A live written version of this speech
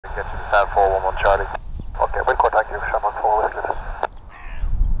stand 411 Charlie. Okay, we'll contact you, Shamrock 4 Whiskey.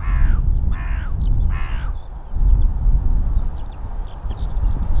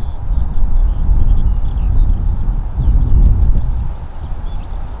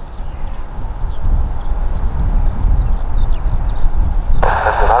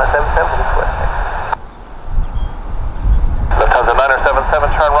 Lufthansa 977,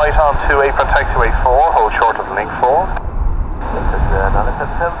 turn right on to apron taxiway 4, hold short of link 4. Lufthansa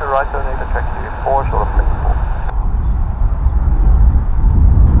 977, turn right on apron taxiway 4, short of link 4.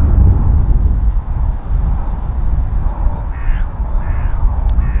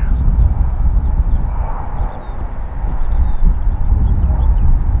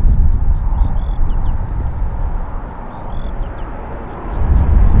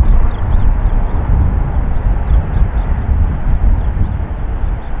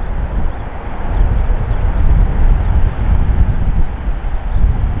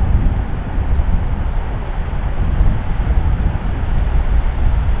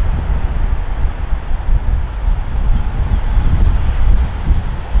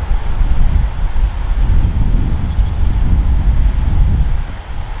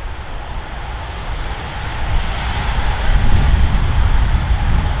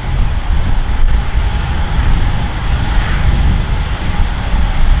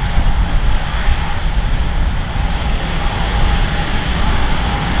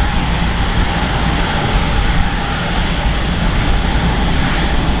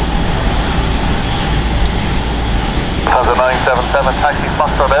 Lufthansa 977, taxi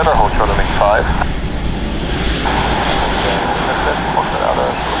Foxtrot Outer, hold short of link 5.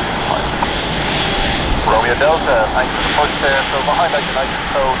 Romeo Delta, thanks for the push there. So behind that United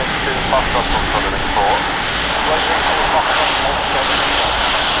Toe, link 2, Foxtrot, hold short of link 4. Right link 2, Foxtrot, hold short of link 4.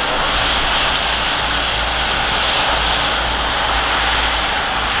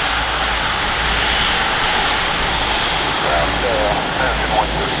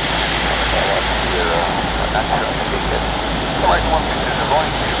 Correct 162 is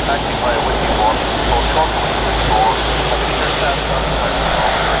going to taxi via Whiskey 1, hold short of link 4, and the near stand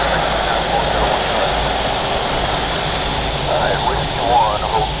Whiskey 1,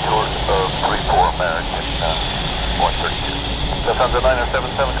 hold short of 34 American 132. Lufthansa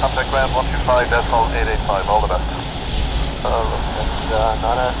 977, contact ground 125.885, all the best. Lufthansa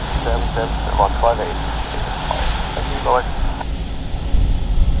 977, 158. Thank you, bye.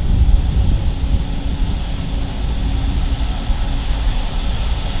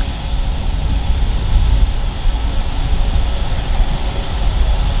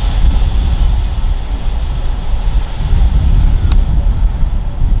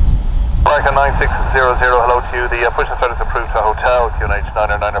 American 9600, hello to you. The push and start is approved to hotel, QNH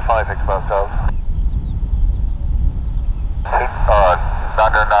 905, hectopascals.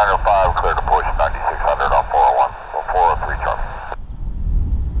 905, clear to push 9600 on 401, 403 Charlie.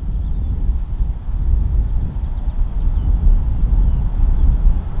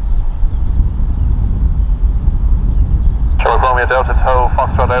 Charlie Romeo Delta Toe,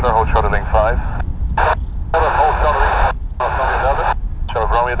 Foxtrot Outer, hold short of link 5. Hold short of link 5, Romeo Delta. Charlie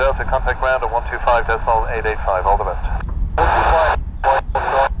Romeo Delta, contact ground at 125.885, all the best. 125,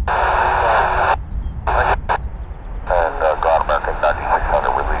 and ground American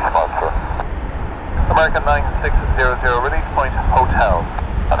 9600, release Foxtrot. American 9600, release point hotel.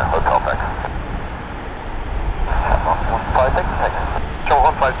 Under hotel, thanks. 156, thanks. Show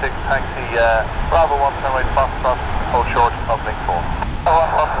 156, taxi, Bravo 1, turn right, Foxtrot, hold short of link 4.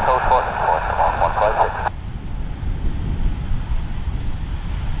 Foxtrot, hold short, link 4, 156.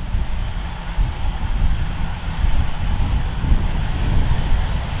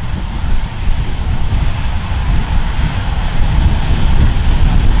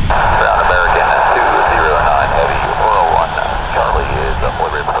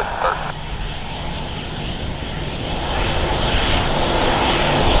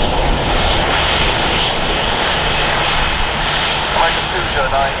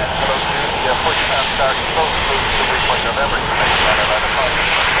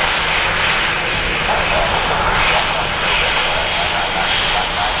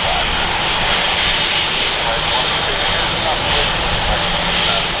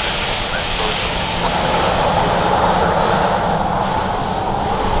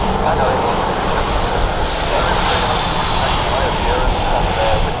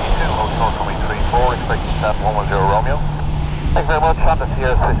 Thank you very much. On the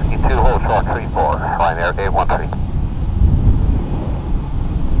Sierra 62, hold short 34, Ryanair 813.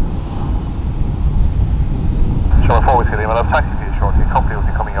 Short 4 Whiskey Lima, I'll taxi for you shortly. Company will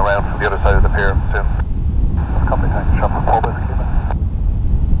be coming around from the other side of the pier soon. Company, thanks. Short 4 Whiskey Lima.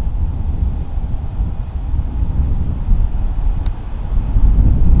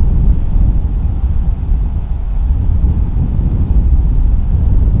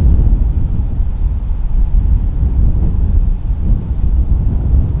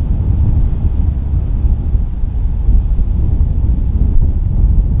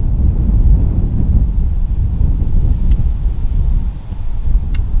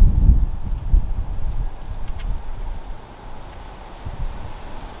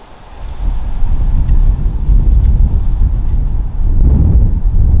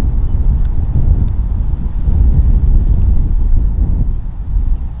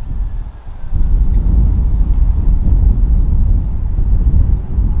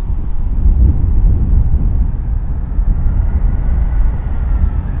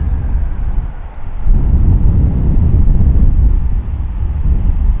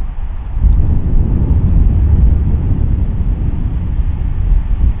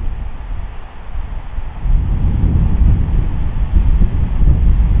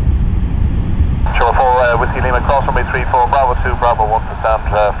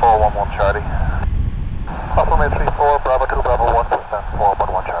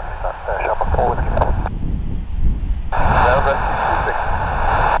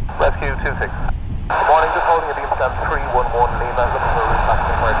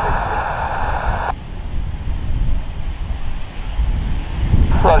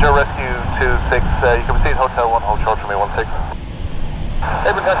 Roger, rescue 26, you can proceed Hotel 1, hold short for me, 16.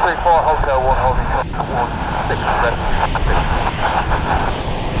 Airman taxi 4, Hotel 1, holding short, 16, rescue 6.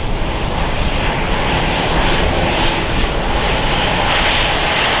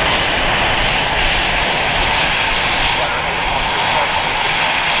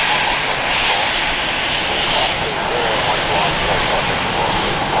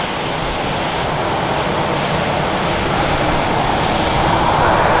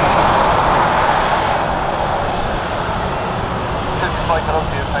 Hello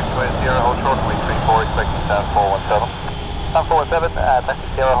to you, taxiway Sierra, hold short for me, 34, expecting stand 417. Stand 417, taxi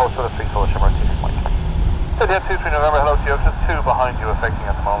Sierra, hold short of 34, Shimmer, 6 Mike. India 23 November, hello to you, just 2 behind you affecting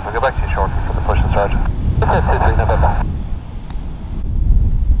at the moment. I'll get back to you shortly for the push and start. India 23 November.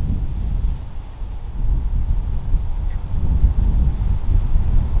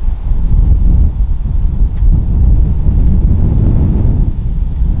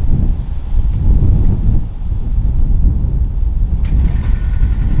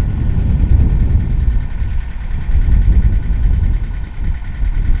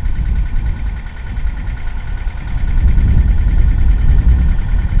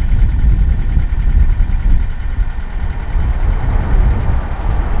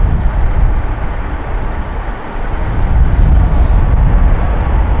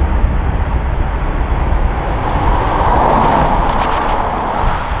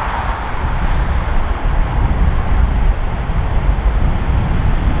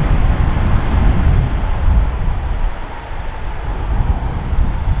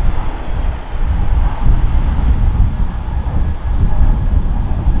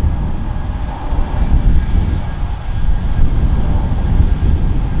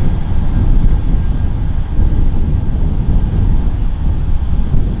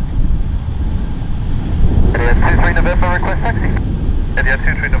 November, request taxi. India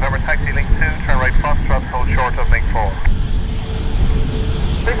 23 November, taxi link 2, turn right Foxtrot, hold short of link 4.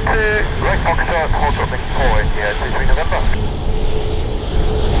 Link 2, right Foxtrot, hold short link 4, India 23 November.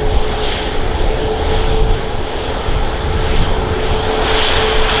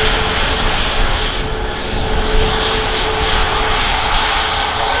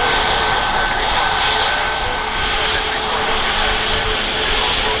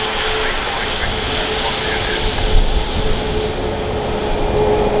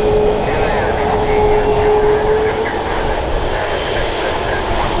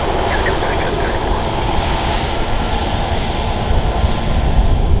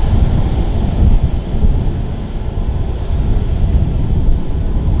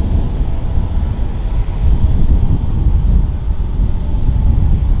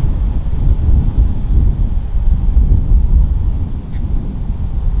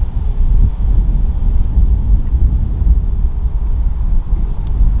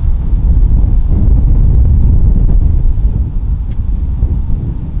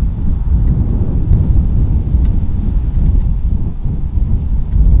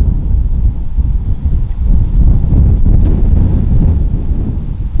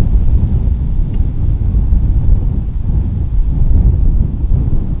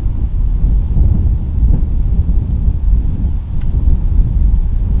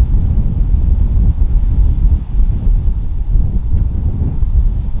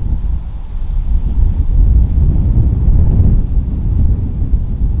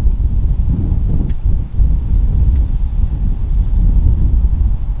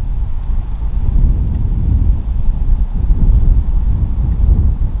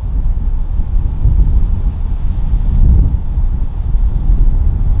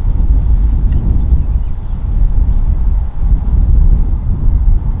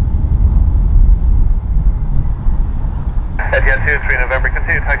 Etihad 23 November,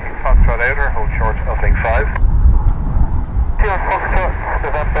 continue taking Foxtrot outer, hold short of link 5. Etihad Foxtrot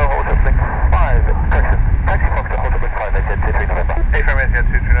November, hold up link 5, correction. Taxi Foxtrot, hold up link 5, Etihad 23 November. A-firm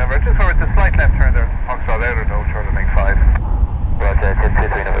Etihad 23 November, just forward the slight left turn there, Foxtrot outer, hold short of link 5. Roger, Etihad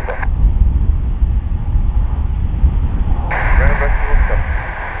 23 November. Round rest of the stop.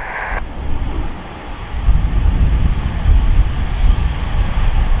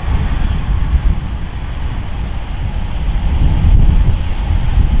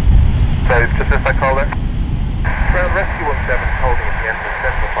 Sorry, just missed that call there. Ground Rescue 17 holding at the end of the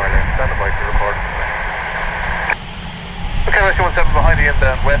central fire lane. Stand by to record. Okay, Rescue 17 behind the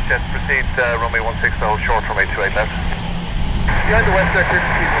inbound WestJet. Proceed runway 16 to hold short, runway 28 left. Behind the WestJet,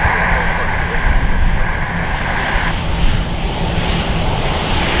 proceed.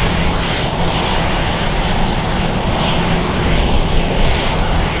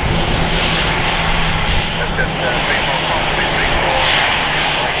 WestJet 344.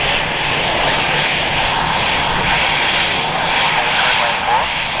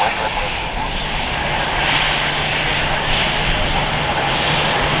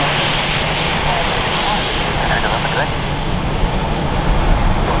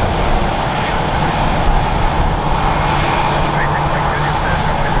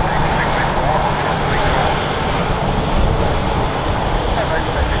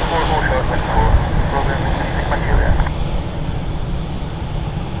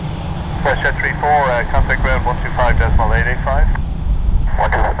 WestJet 34, contact ground 125.885.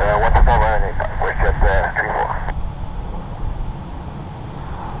 125.885, WestJet 34.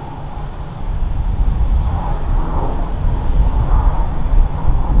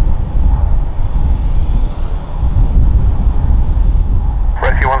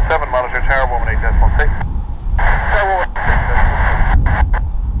 Rescue 17, monitor tower 118.6. Tower 116.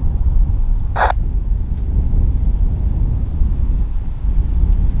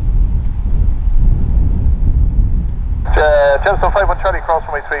 Gemstone 51 Charlie, cross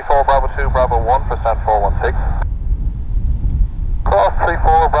runway 34, Bravo 2, Bravo 1 for stand 416. Cross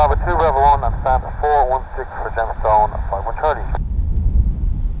 34, Bravo 2, Bravo 1 and stand 416 for Gemstone 51 Charlie.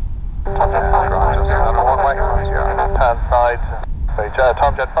 Another one way, left hand side.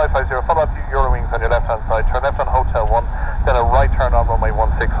 Tomjet 550, follow up Eurowings on your left hand side, turn left on Hotel 1, then a right turn on runway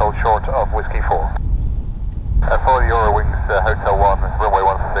 16, hold short of Whiskey 4. Follow Eurowings, Hotel 1, runway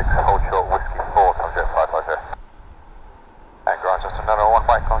 16, hold short, Whiskey 4, Tomjet 550. And ground just another one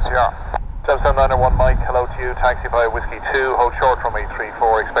Mike on Sierra. Gemstone 901 Mike, hello to you, taxi by Whiskey 2, hold short runway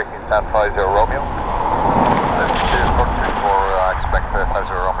 34, expecting stand 50 Romeo. 34, expect 50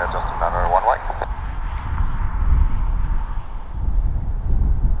 Romeo, just another one Mike.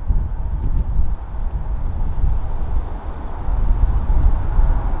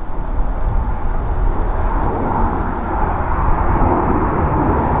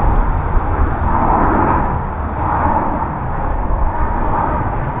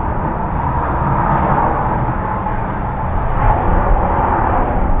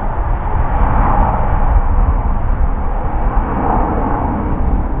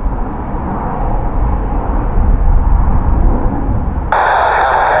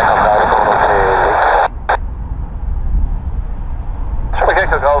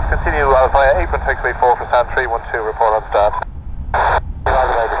 Continue via apron taxiway 4 for stand 312, report on stand.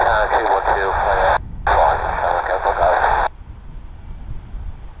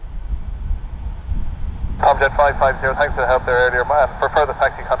 Tomjet 550, thanks for the help there earlier, man. For further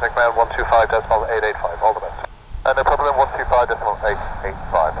taxi, contact ground 125.885, all the best. And no problem, 125.885,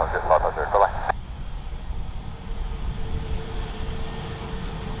 Tomjet 550, bye-bye.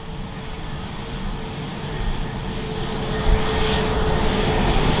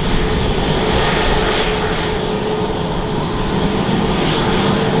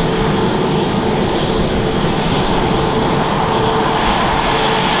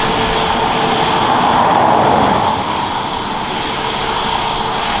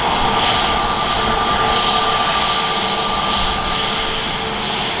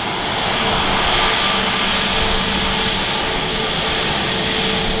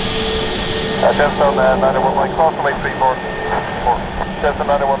 Gemstone 901 Mike, cross runway 34.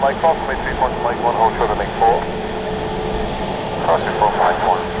 Gemstone 901 Mike, cross runway 34 to Mike 1, hold short of link 4. Cross 34, Mike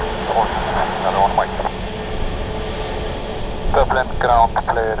 1, another one Mike. Dublin, ground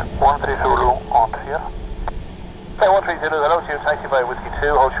clear, 13 Zulu on here. Hey, 13 Zulu, hello to you, taxi by Whiskey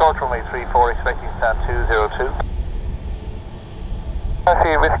 2, hold short runway 34, expecting stand 202. I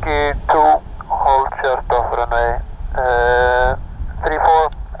see Whiskey 2, hold short of runway 34,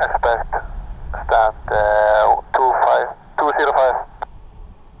 expect stand 205, 13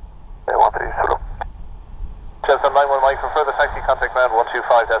 Zulu. Gemstone 91 Mike, for further taxi, contact ground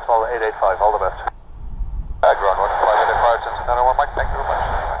 125.885, all the best. Ground 125.885, just another one Mike, thank you very much.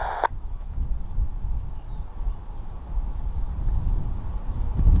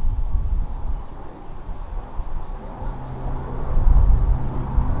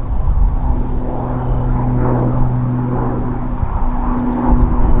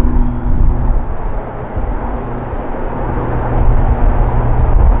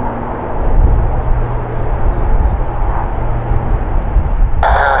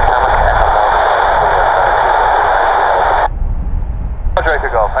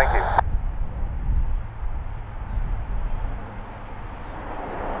 Thank you.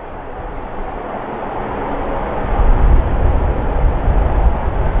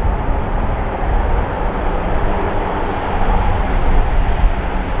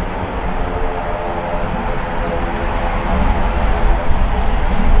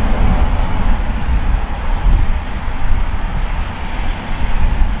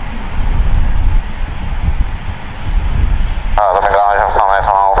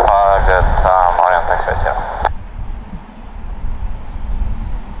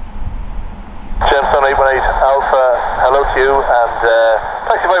 Gemstone 818 Alpha, hello to you, and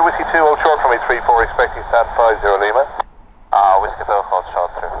taxi by Whiskey 2, hold short from me 34, expecting stand 50 Lima. Whiskey 2, hold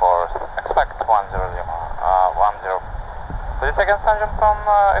short 34, expect 10 Lima, 10. Did you second stand Gemstone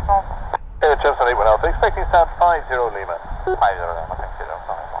 818? Yeah, Gemstone 818 Alpha, expecting stand 50 Lima. 50 Lima, thank you,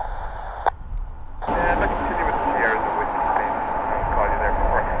 Gemstone 818.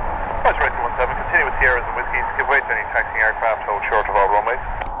 Sierras and Whiskies, give way to any taxiing aircraft, hold short of all runways.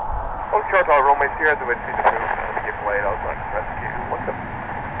 Hold short of all runways, Sierras and Whiskies approved, and we give way to outside rescue. What's up?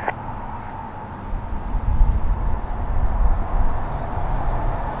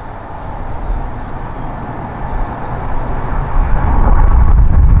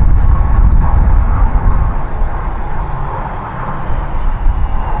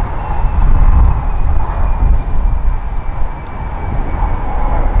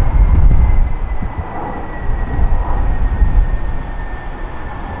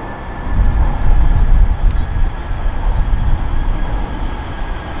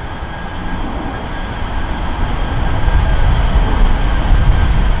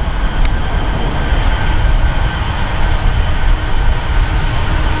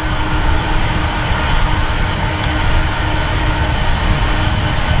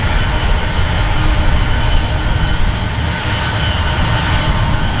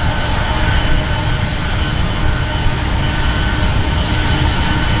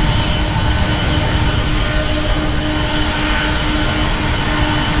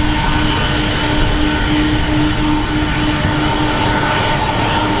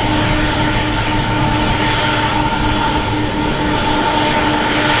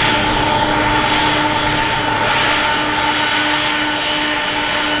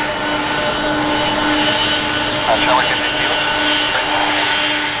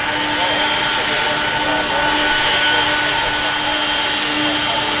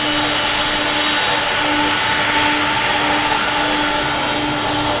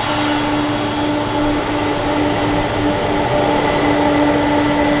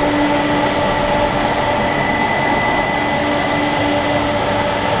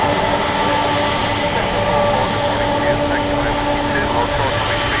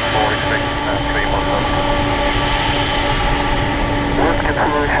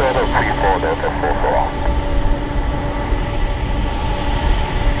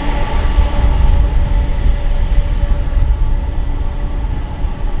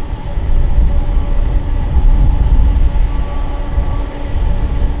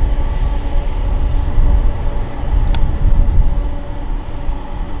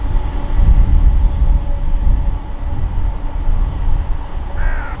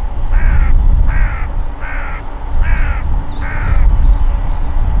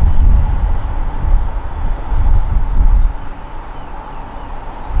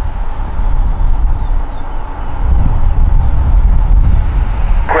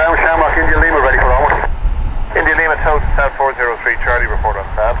 South 403 Charlie, report on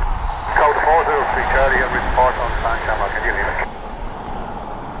staff. Code 403 Charlie, and report on San Shamrock, India Lima.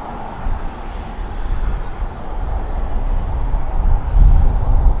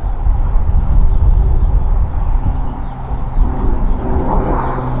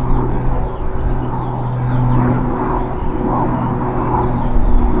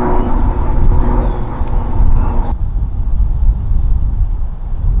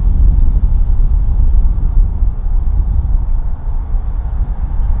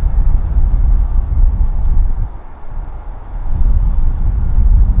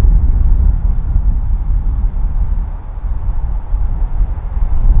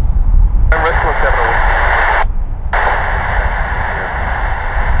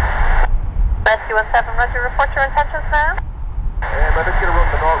 Rescue 17, Roger, report your intentions now. I'm just going to run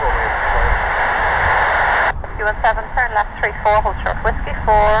the normal way. Rescue 17, turn left 34, hold short, whiskey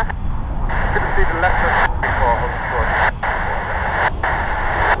 4. Good to see the left 34, hold short.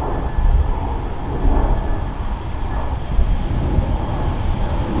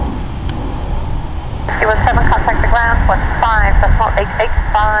 Rescue 17, contact the ground, 15, that's not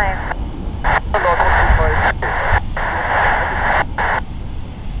 885. Lord 125.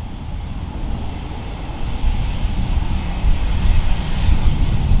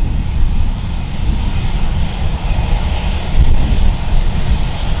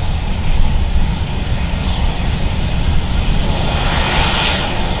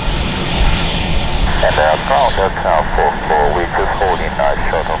 Ground Hotel 44, we're just holding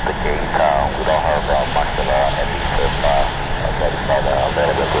short of the gate. We don't have much of any satisfied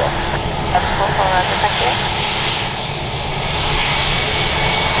available ground. That's cool, Roger, thank you.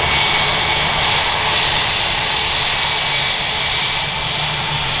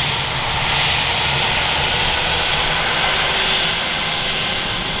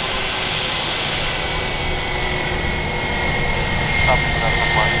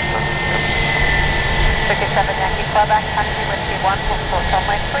 Ticket 7 Yankee Quebec, taxi whiskey 1, hold short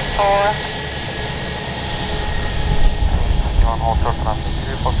runway 34. On hold short runway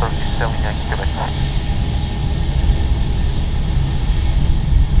 34, Yankee Quebec.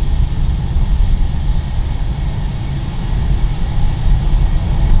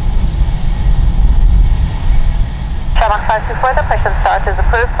 524, the push and start is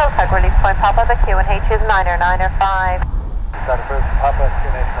approved. So tug release point Papa, the QNH is 9er5. Start approved, Papa,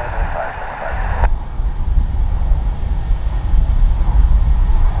 QNH 995.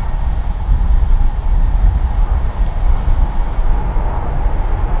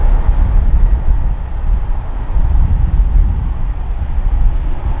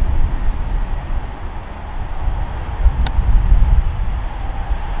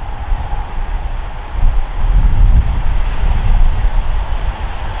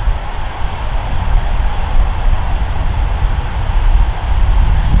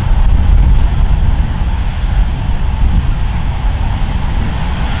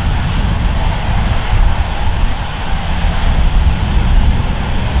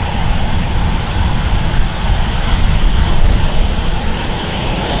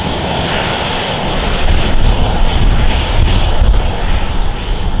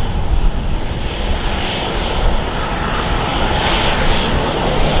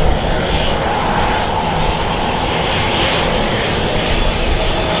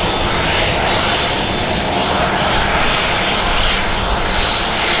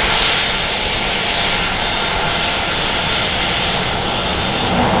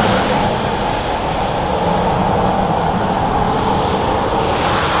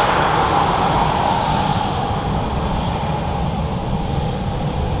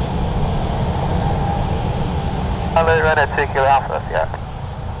 Hello, run at 2 Kilo Alpha, yeah.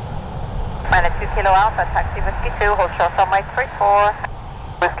 Run at 2 Kilo Alpha, taxi Whiskey 2, hold short on Mike 34.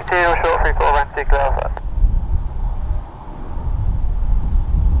 Whiskey 2, short 34, run 2 Kilo Alpha.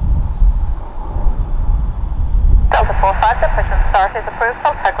 Delta 45, the push and start is approved.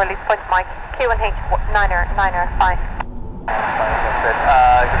 So tug release point Mike, QNH 9er5. That's it.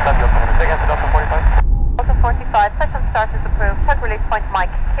 Just have your again for Delta 45. Delta 45, push and start is approved. Tug release point Mike,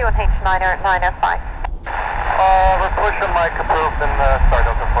 QNH 9er5. We're pushing Mike approved and start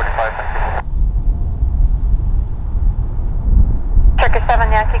Delta 45, thank you. Turkish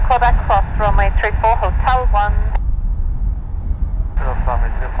 7 Yankee, Quebec, cross runway 34, Hotel 1. Cross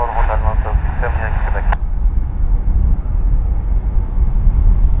runway 34, Hotel 1, so 7 Yankee, Quebec.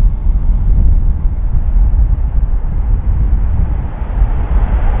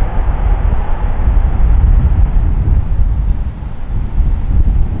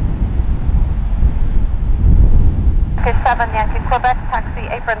 Turkish 7 Yankee, Quebec, taxi,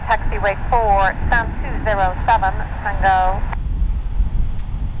 apron taxiway 4, stand 207, Tango.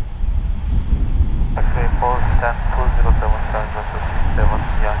 Taxi 4, stand 207, Tango, 7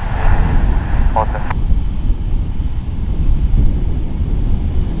 Yankee, Hotel.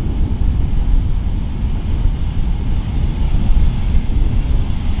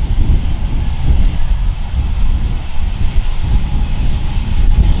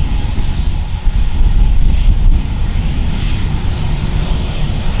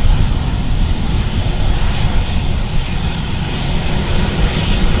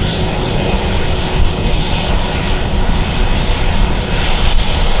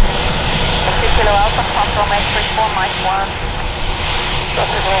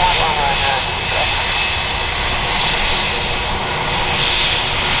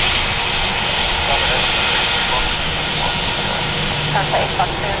 Okay,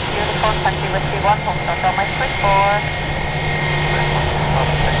 Foxtrot, uniform, taxi Whiskey 1, hold short on Mike 34.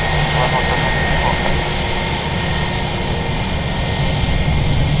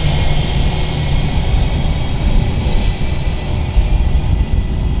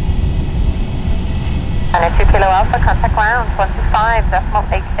 And a 2 Kilo Alpha, contact ground,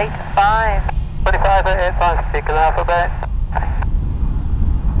 25.885. 25.885, 2 Kilo Alpha, back.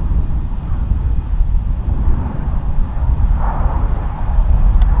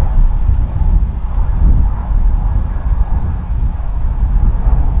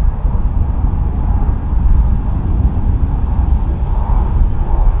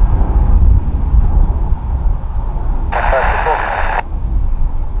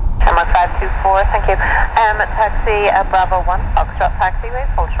 Thank you. Taxi Bravo 1, Foxtrot taxiway,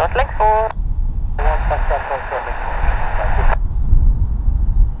 hold short, link 4. 1 Foxtrot, hold short, link 4. Thank you.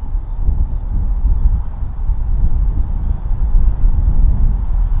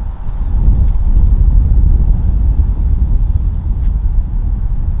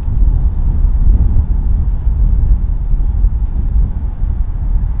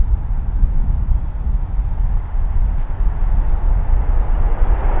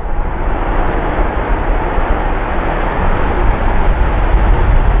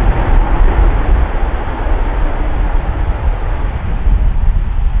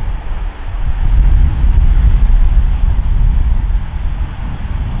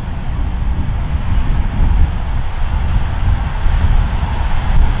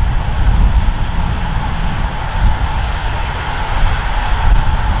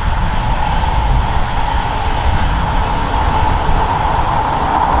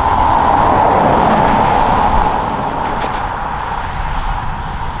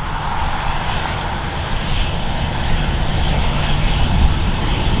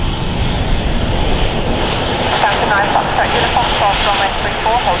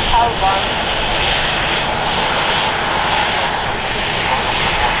 L1.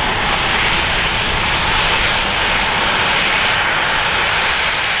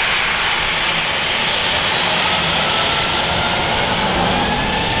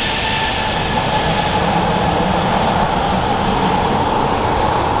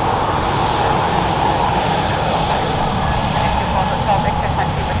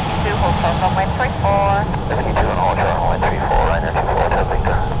 Runway 34. 72 and Hotel, runway 34, Ryanair 24, Hotel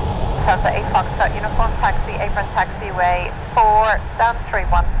Victor. Delta 8 Foxtrot, uniform taxi, apron taxiway 4, stand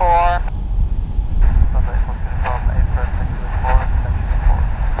 314. Delta 8 Foxtrot, apron taxiway 4, stand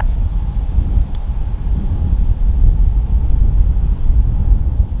 314.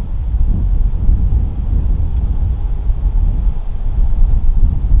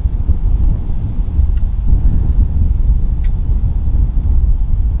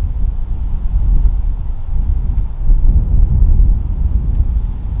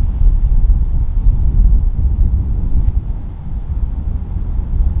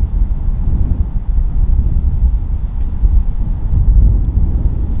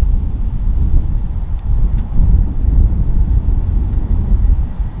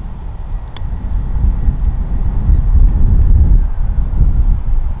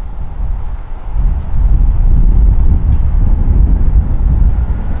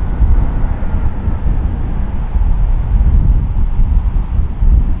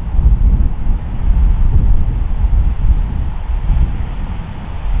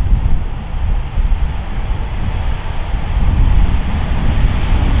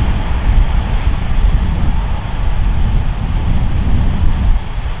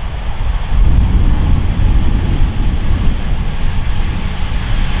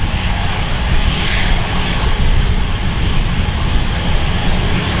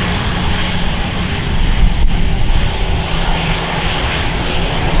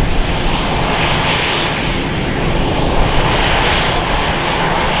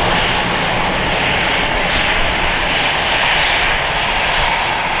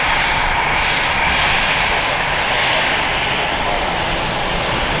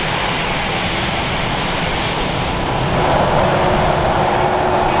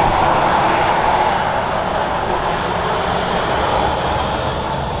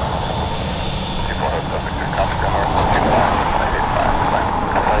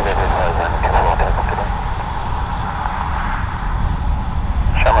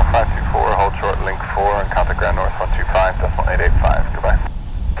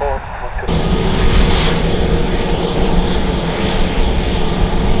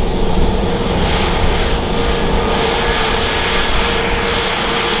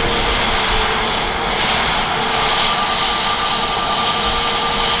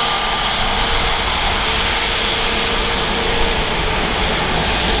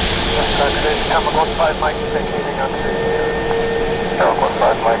 Camera 15 Mike, vacating on 2. Camera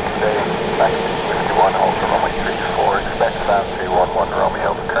 15 Mike, stay back to Whiskey 1, hold for runway 34, expect stand 311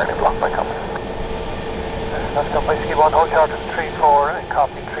 Romeo, currently blocked by compass. That's got Whiskey 1, hold short 34, and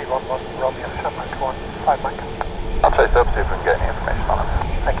copy 311 Romeo, Shamrock 15 Mike. I'll chase up, see if we can get any information on it.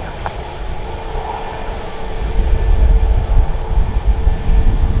 Thank you.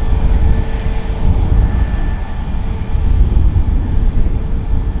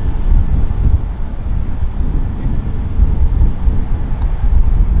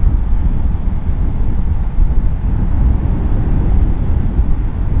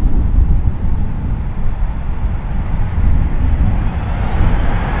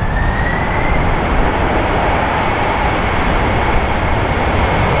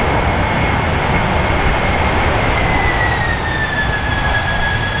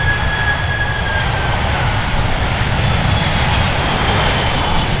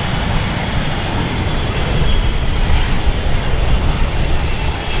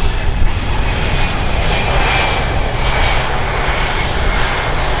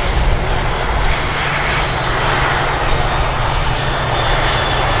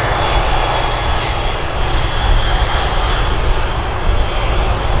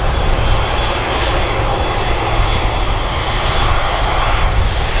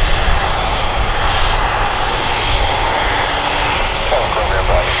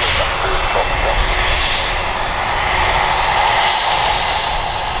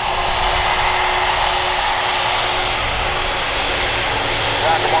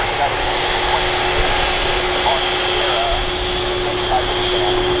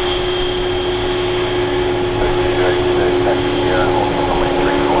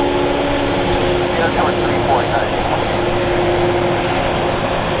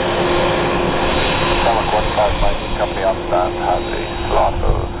 Company on stand has a slot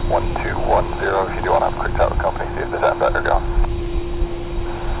of 1210. If you do want to have a quick chat with company, see if there's any better going.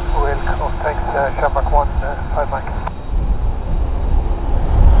 Will, oh, thanks, Shamrock 1, 5 Mike.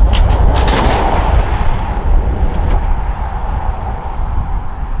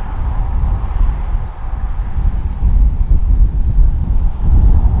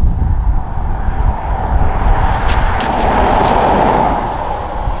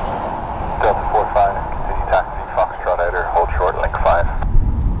 Delta 45, continue taxi, Foxtrot outer, hold short, link 5.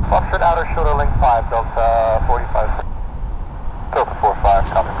 Foxtrot outer, shoulder link 5, Delta 45. Delta 45,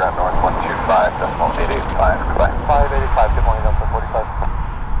 contact ground north 125.885, goodbye. 585, good morning, Delta 45.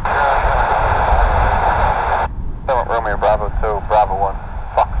 Romeo Bravo, so Bravo 1,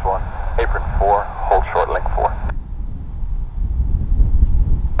 Fox 1, apron 4, hold short, link 4.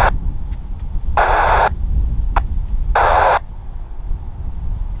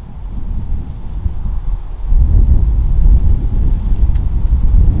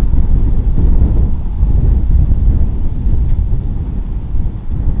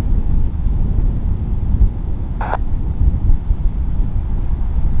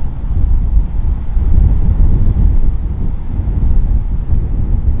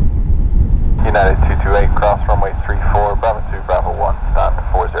 United 228, cross runway 34, Bravo 2, Bravo 1, stand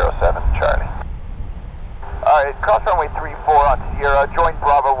 407, Charlie. Alright, cross runway 34 on Sierra, join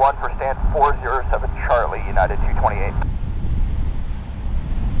Bravo 1 for stand 407, Charlie, United 228.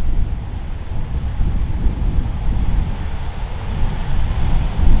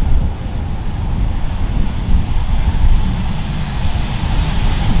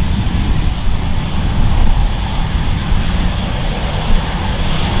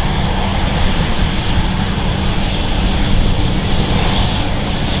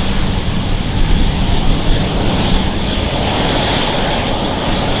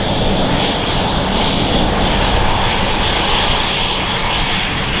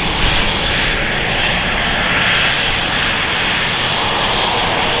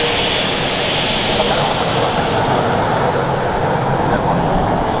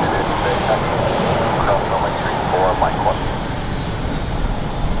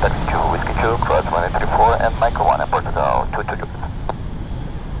 And Michael 1 and Portugal 222.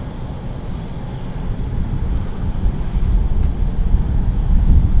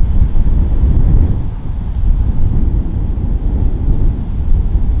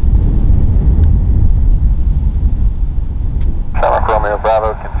 Shamrock Romeo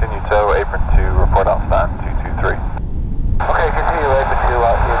Bravo, continue tow, apron 2, report on stand 223. Okay, continue apron 2,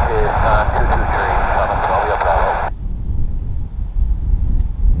 it is 223, Shamrock Romeo Bravo.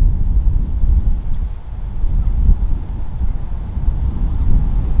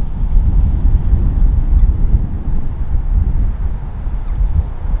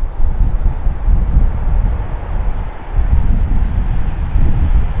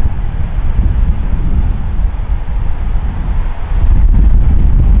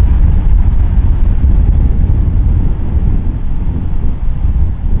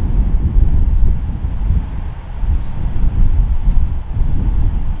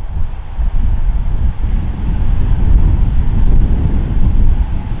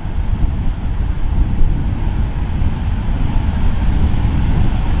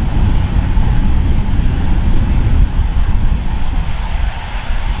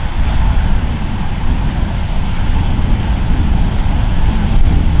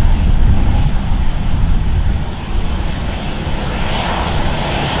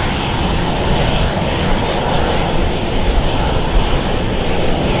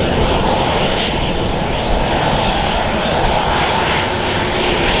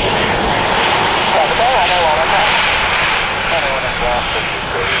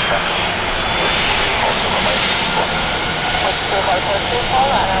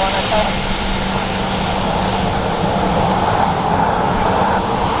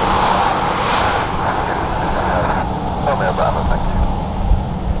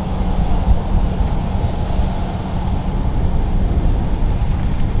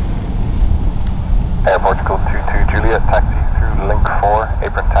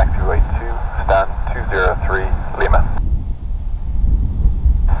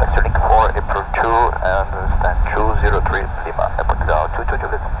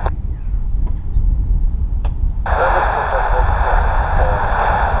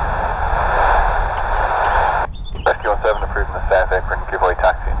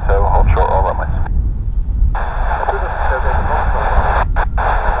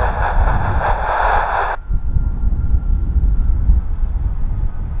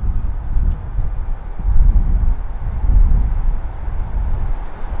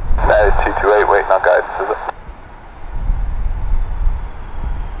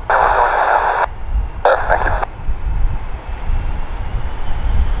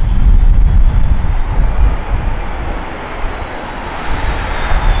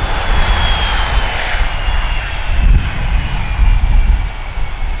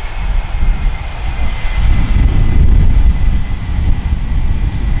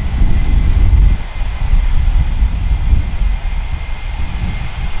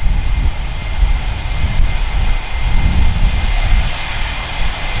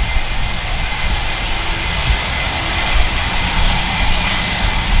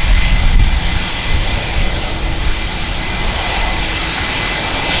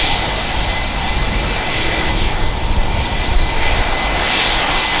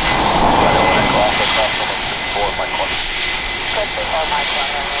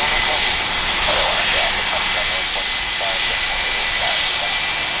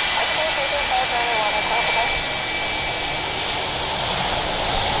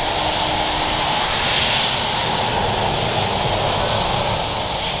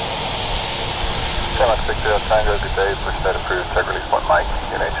 Tango, good day, push that approved, tug release point Mike,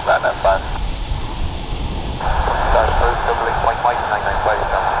 QNH 995. Start approved, tug release point Mike,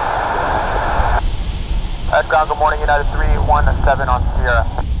 995. At ground, good morning, United 317 on Sierra.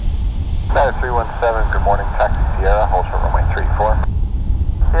 United 317, good morning, taxi Sierra, hold short runway 34.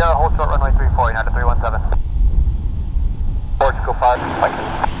 Sierra, hold short runway 34, United 317. Portugal 5, Mike.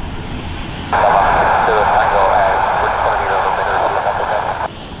 Zero Tango, and which one of you over minute or something like that?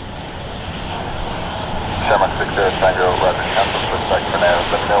 Sherman 60 Tango, Roger, cancel switch back for now.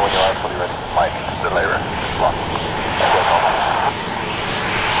 Let me know when you are fully ready. Mike, delay rest, block.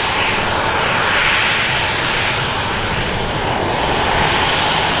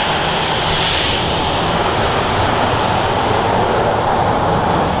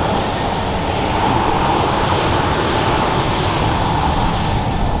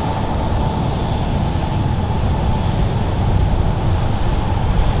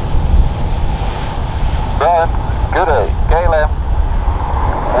 Good day, KLM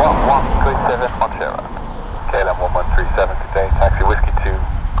 1137 on Sierra. KLM 1137 today, taxi Whiskey 2,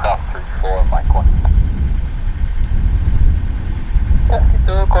 cross 34, Mike 1. Whiskey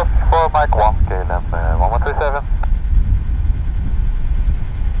 2, cross 34, Mike 1, KLM 1137.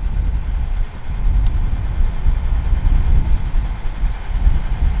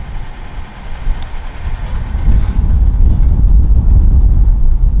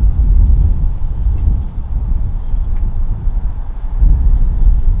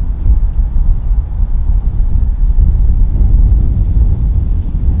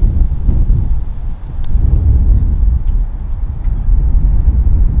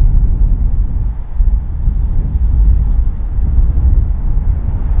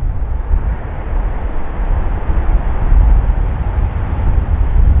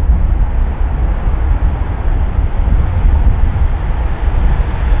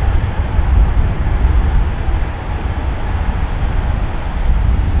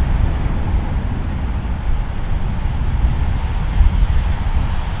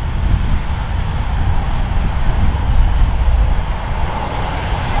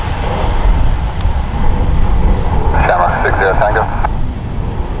 Tango.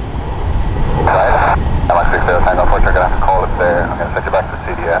 Right. I'm 60 Tango, unfortunately I'm going to have to call it there. I'm going to send you back to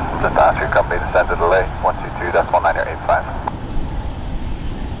CDS. Just ask your company to send a delay. 122.985.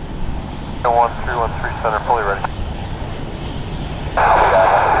 1313 center, fully ready.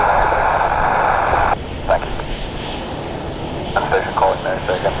 Thank you. I'm station calling there,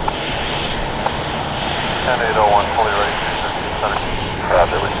 say again. 10801, fully ready, 313 center.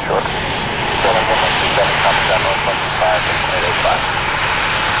 Roger, with you short. 7137, copy that, north 125, 885.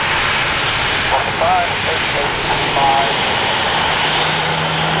 885.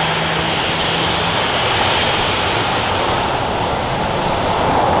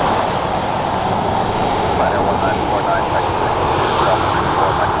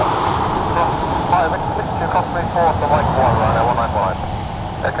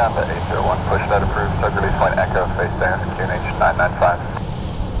 Echo 801, push that approved, tug release point Echo, face down, QNH 995.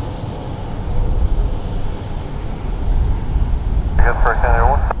 You got first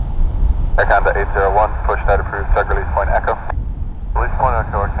 801? Echo 801, push that approved, tug release point Echo.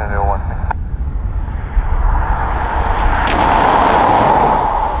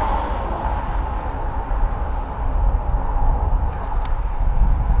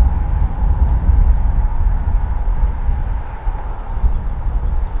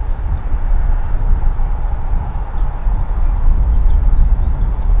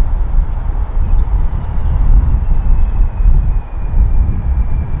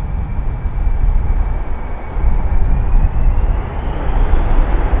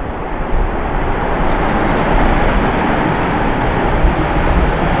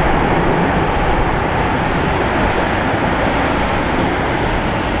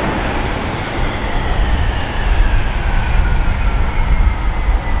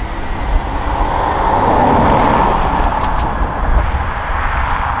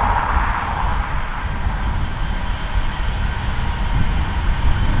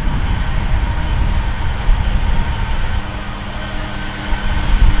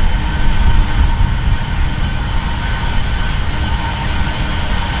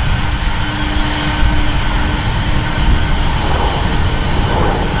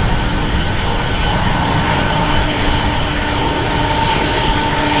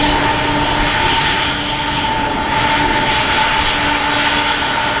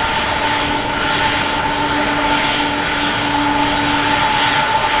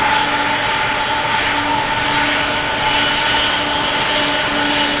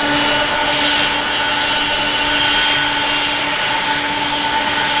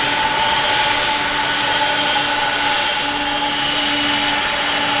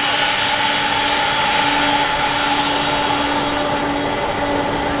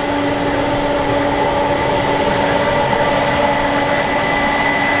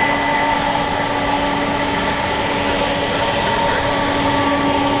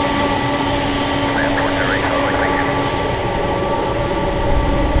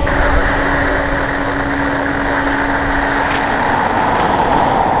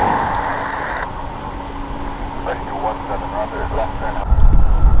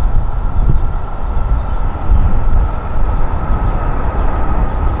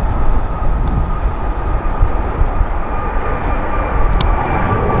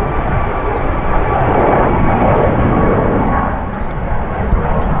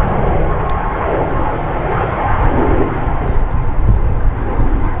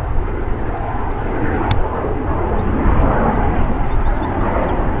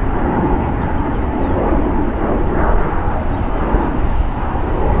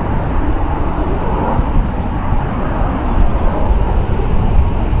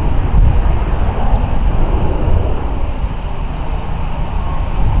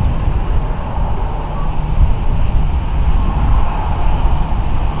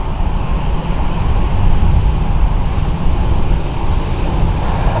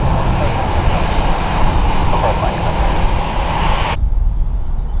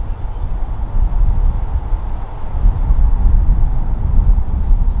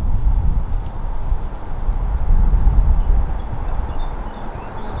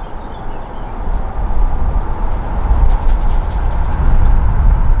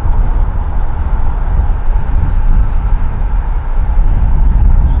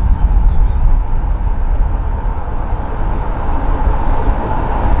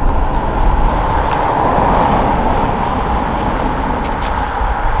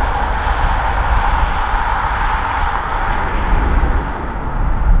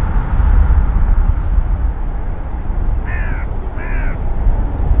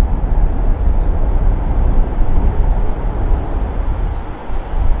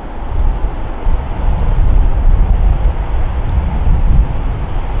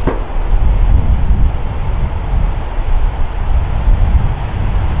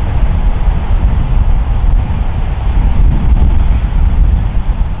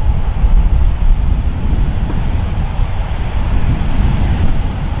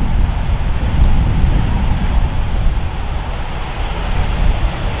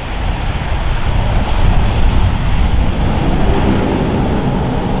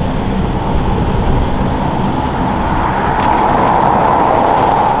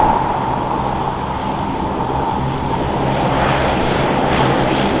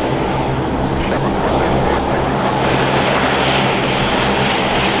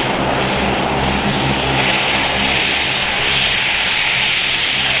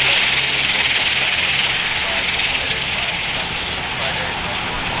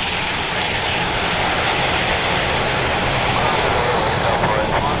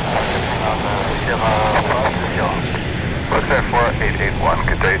 881,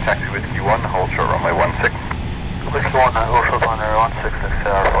 good day, taxi Whiskey 1, hold short runway 16. Whiskey 1, hold short runway 16,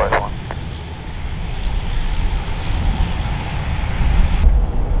 XR51.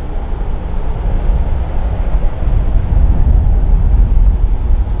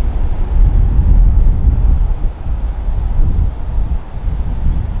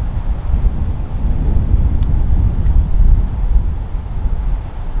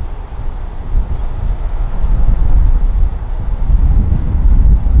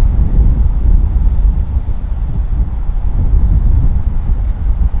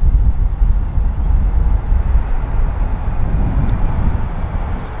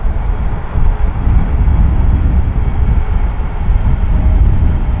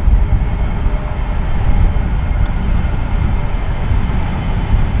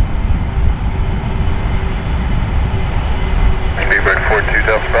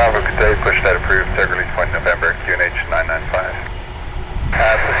 Bravo, good day, push that approved, tag release point November, QNH 995.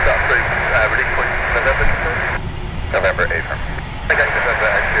 Push stop, please, release point November, November 8 from. Okay, November,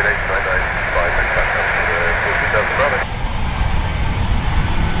 QNH 995, next time up to the 42,000 Bravo.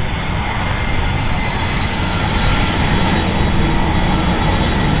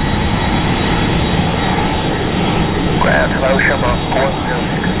 Ground, hello, Shamrock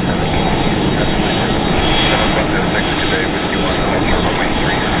 106. 106, good day, Whiskey 1, hold short runway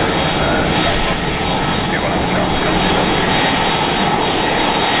 30,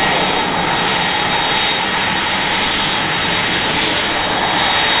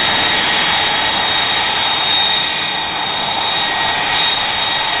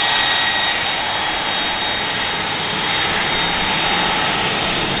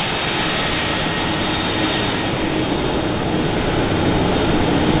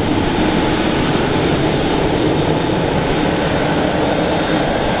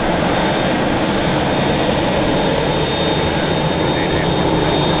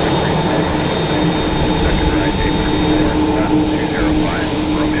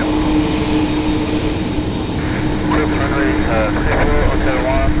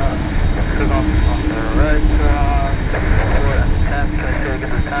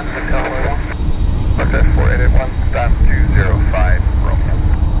 Okay, 4881, stand 205, Romeo.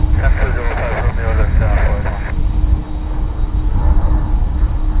 Stand 205, Romeo, left 481.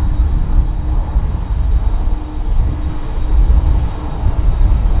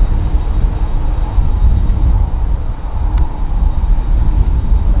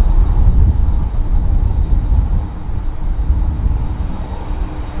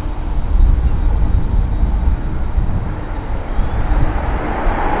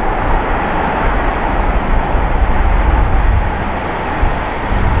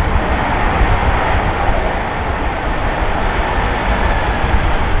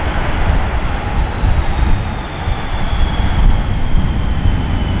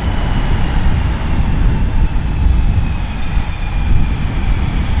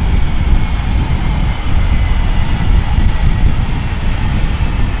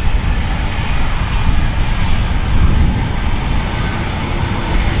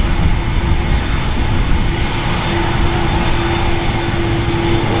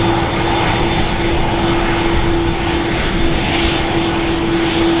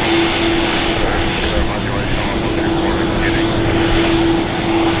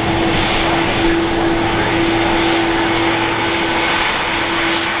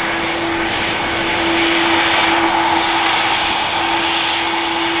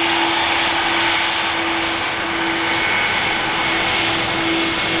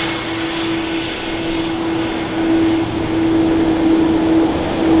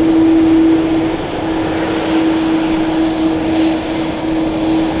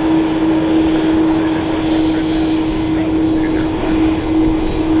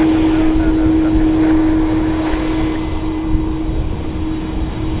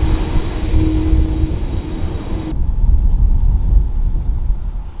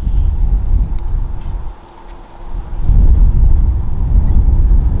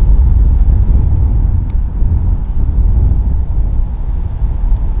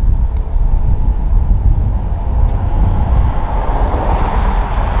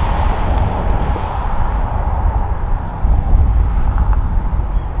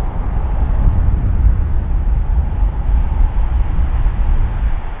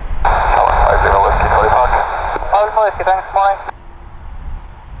 Whiskey, thanks, morning.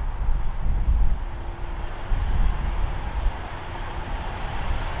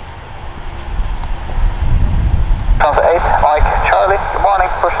 Alpha 8, Mike, Charlie, good morning.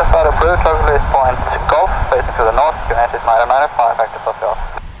 Push inside approved, target release point Golf, facing to the north, United 995, active plus off.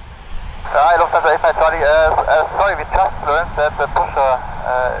 I look Center 8 Charlie, sorry, we just learned that the pusher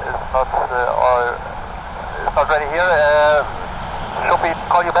is not ready here. Should we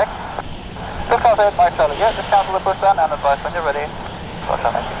call you back? 258 Mike Charlie, yeah, just cancel the push then and advise when you're ready.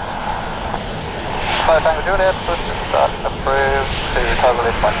 Roger, thank you. 5 Tango Juliet, push to start approved to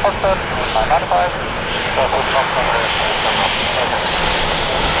calculate by Foxtrot, 995. So push from center 8.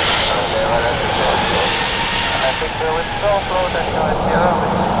 And I think there was slow flow that you at 0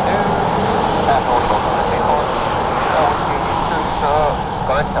 with 2. And also on the T4.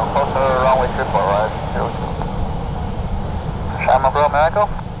 Correct, I'm closer runway 34, right? 02. Shamrock Romeo Echo.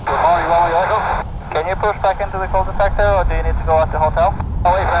 Good morning, Romeo Echo. Can you push back into the cul-de-sac there, or do you need to go at the hotel?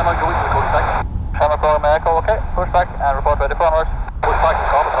 Oh, wait, I'm going to the cul-de-sac. Shamrock Romeo Echo, okay. Push back and report ready for onwards. Push back and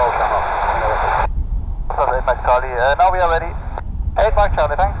call the call, Shamrock. 8 Mike Charlie, now we are ready. 8 Mike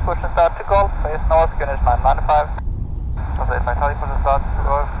Charlie, thanks. Push and start to golf, face north, Guinness 995. 8 Mike Charlie, push and start to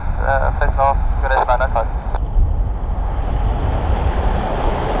golf, face north, Guinness 995.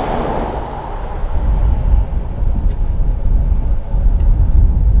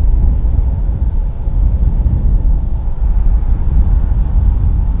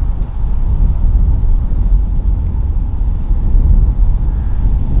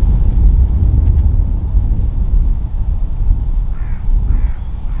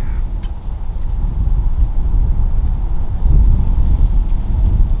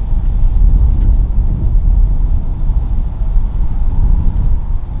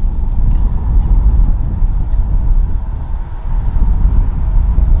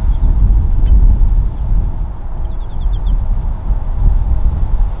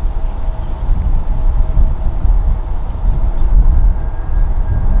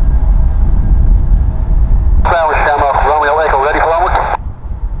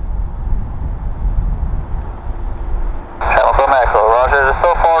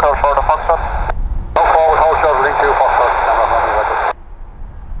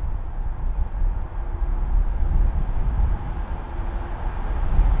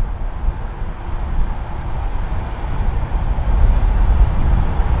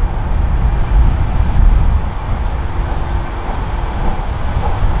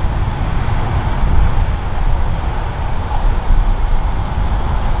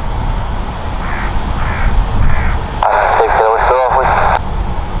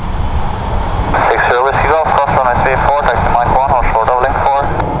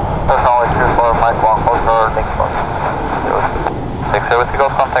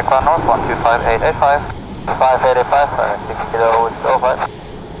 Contact ground north 125885. 5885, 6 kilo, it's over.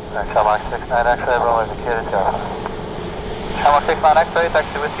 Shamrock 69 X-ray, runway vacated 0. Shamrock 69 X-ray,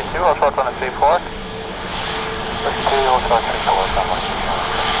 taxi whiskey 2, or short run at 34. Whiskey 2, or short 34, Shamrock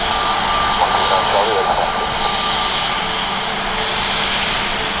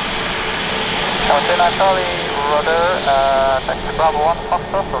 69 Charlie, rudder, taxi Bravo 1,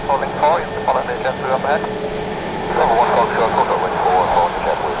 Foxtrot, or holding 4, into following the jet through up ahead. Bravo 1, Foxtrot, total wind 4, following the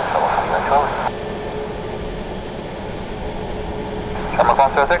jet through, Shamrock 69 Charlie. Shamrock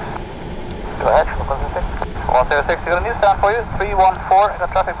 106. Go ahead, Shamrock 106. 106, we got a new stand for you, 314,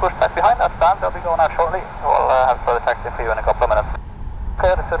 got traffic pushed back behind that stand, they'll be going out shortly. We'll have further taxi for you in a couple of minutes.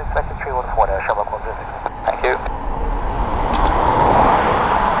 Okay, the 30 seconds, 314 there, Shamrock 106. Thank you.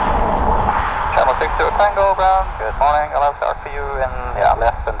 Shamrock 60 Tango, ground, good morning, I'll have start for you in,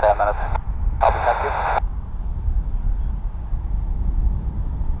 less than 10 minutes. I'll be thank you.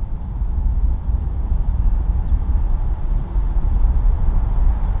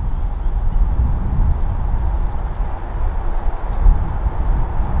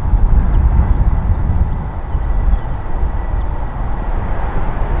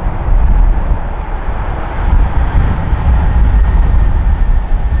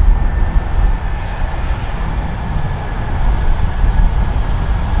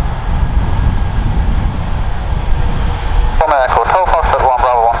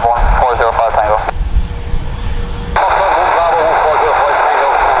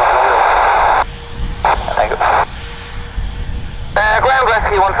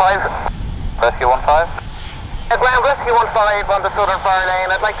 Ground Rescue 15 on the southern fire lane.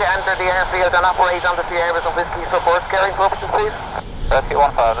 I'd like to enter the airfield and operate on the Sierras and Whiskey support carrying purposes, please. Rescue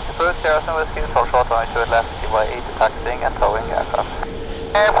 15, it's approved, Sierras and Whiskey, for short runway to it left, CY8 to taxiing and towing aircraft.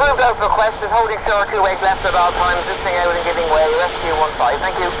 Approved out request is holding short 2 ways left at all times, listening out and giving way. Rescue 15,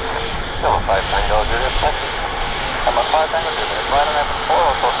 thank you. Number 5 Tango, Juliet, taxi. Number 5 Tango, Juliet, right on F4,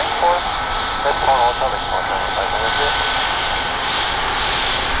 or short link 4. Red corner, hotel link 4, number 5 Tango, Juliet.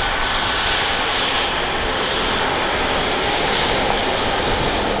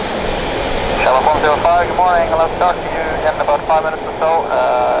 Shamrock 105, good morning. I'll start for you in about 5 minutes or so.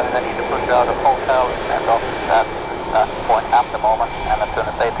 I need to push push out of hotel and off at that point at the moment, and as soon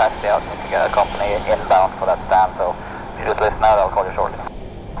as they taxi out, you can get a company inbound for that stand, so if you just listen out, I'll call you shortly.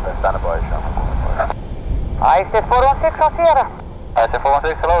 Stand by, I said 416 on Sierra. I said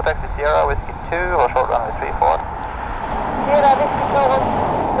 416, hello, taxi Sierra, Whiskey 2, or short runway 34. Sierra, Whiskey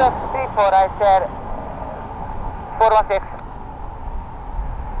 2, just 34, I said 416.